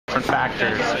different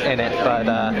factors in it,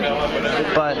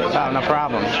 but oh, no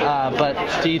problem.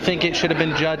 But do you think it should have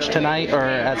been judged tonight, or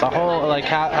as a whole? Like,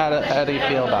 how do you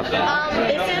feel about that?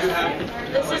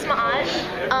 This is Ma'aj.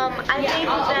 I think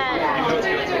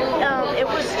that it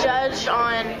was judged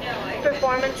on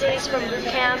performances from boot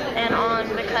camp and on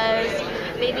because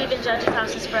maybe even judges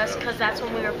House Express because that's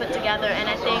when we were put together, and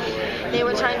I think they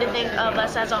were trying to think of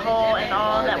us as a whole and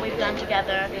all that we've done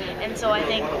together, and so I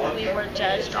think we were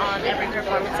judged on every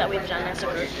performance that we've done as a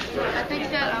group. I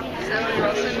think that Emily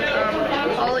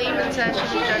Wilson, all even said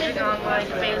she was judging on like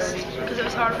based because it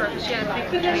was hard for her because she had to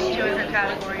pick between two in her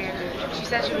category. She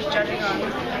said she was judging on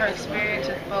her experience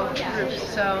with both groups,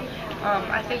 so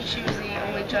I think she was the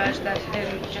only judge that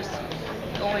didn't just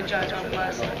only judge on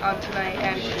tonight,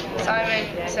 and Simon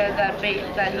said that he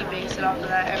based it off of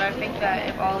that, and I think that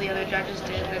if all the other judges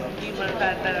did, then he would have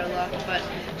had better luck, but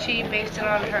she based it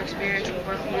on her experience of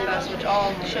working with us, which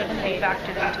all should be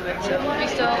factored into it,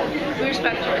 so we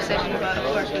respect her decision, but of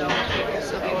course we don't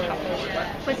still be comfortable with it.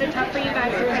 Was it tough for you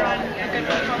guys to put on a good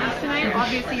performance tonight?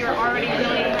 Obviously you're already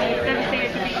really devastated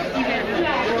to be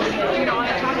even on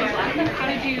the top of it. How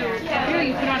did you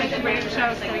really put on a great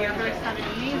show, so your verse sounded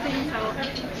amazing, so how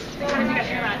did you get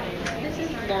through that? This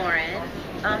is Lauren.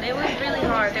 It was really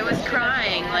hard. There was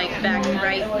crying right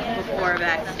before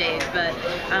backstage, but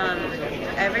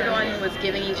everyone was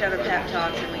giving each other pep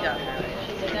talks and we got through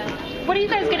it. What are you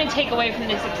guys going to take away from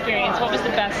this experience? What was the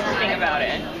best thing about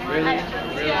it? Really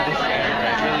just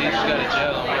got to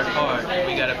gel and work hard.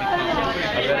 We got to become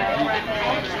a better group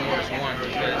as one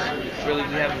because really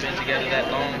we haven't been together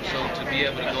that long, so to be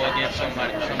able to go against some of the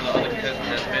other contestants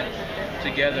that's been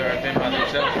together or been by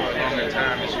themselves for a longer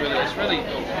time, it's really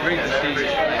great to see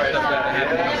stuff like that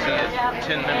happen. To see a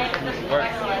 10 members group work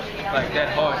like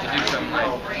that hard to do something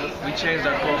like we changed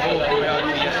our whole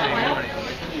choreography yesterday morning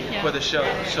for the show,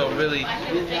 so really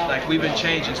like we've been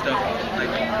changing stuff like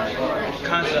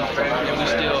constantly, and we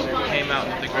still came out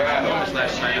with a great performance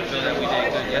last night. I feel that we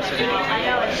did good yesterday,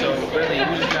 so really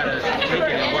we just gotta take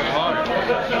it and work harder.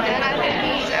 And I think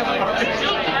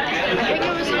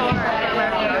it was hard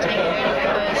to take it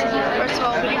because first of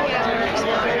all we didn't get as much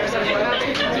exposure as everyone else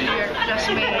because we were just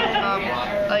made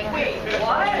like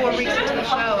 4 weeks into the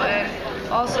show, and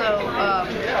also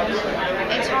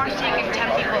it's hard to take in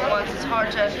 10 people at once. It's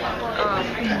hard to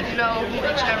know who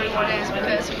each and every one is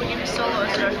because when you do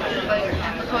soloists or like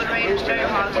Code Raiders,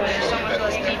 Stereohawks, there's so much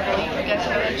less people. You can get to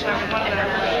know each and every one of them.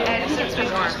 And since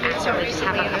we've just been so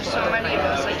recently and there's so many of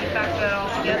us, like you factor that all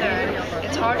together,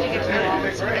 it's hard to get to know all.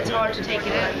 It's hard to take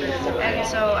it in. And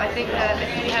so I think that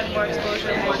if we had more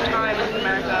exposure, more time in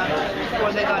America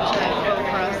before they got to vote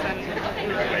for us, then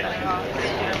we would be better off.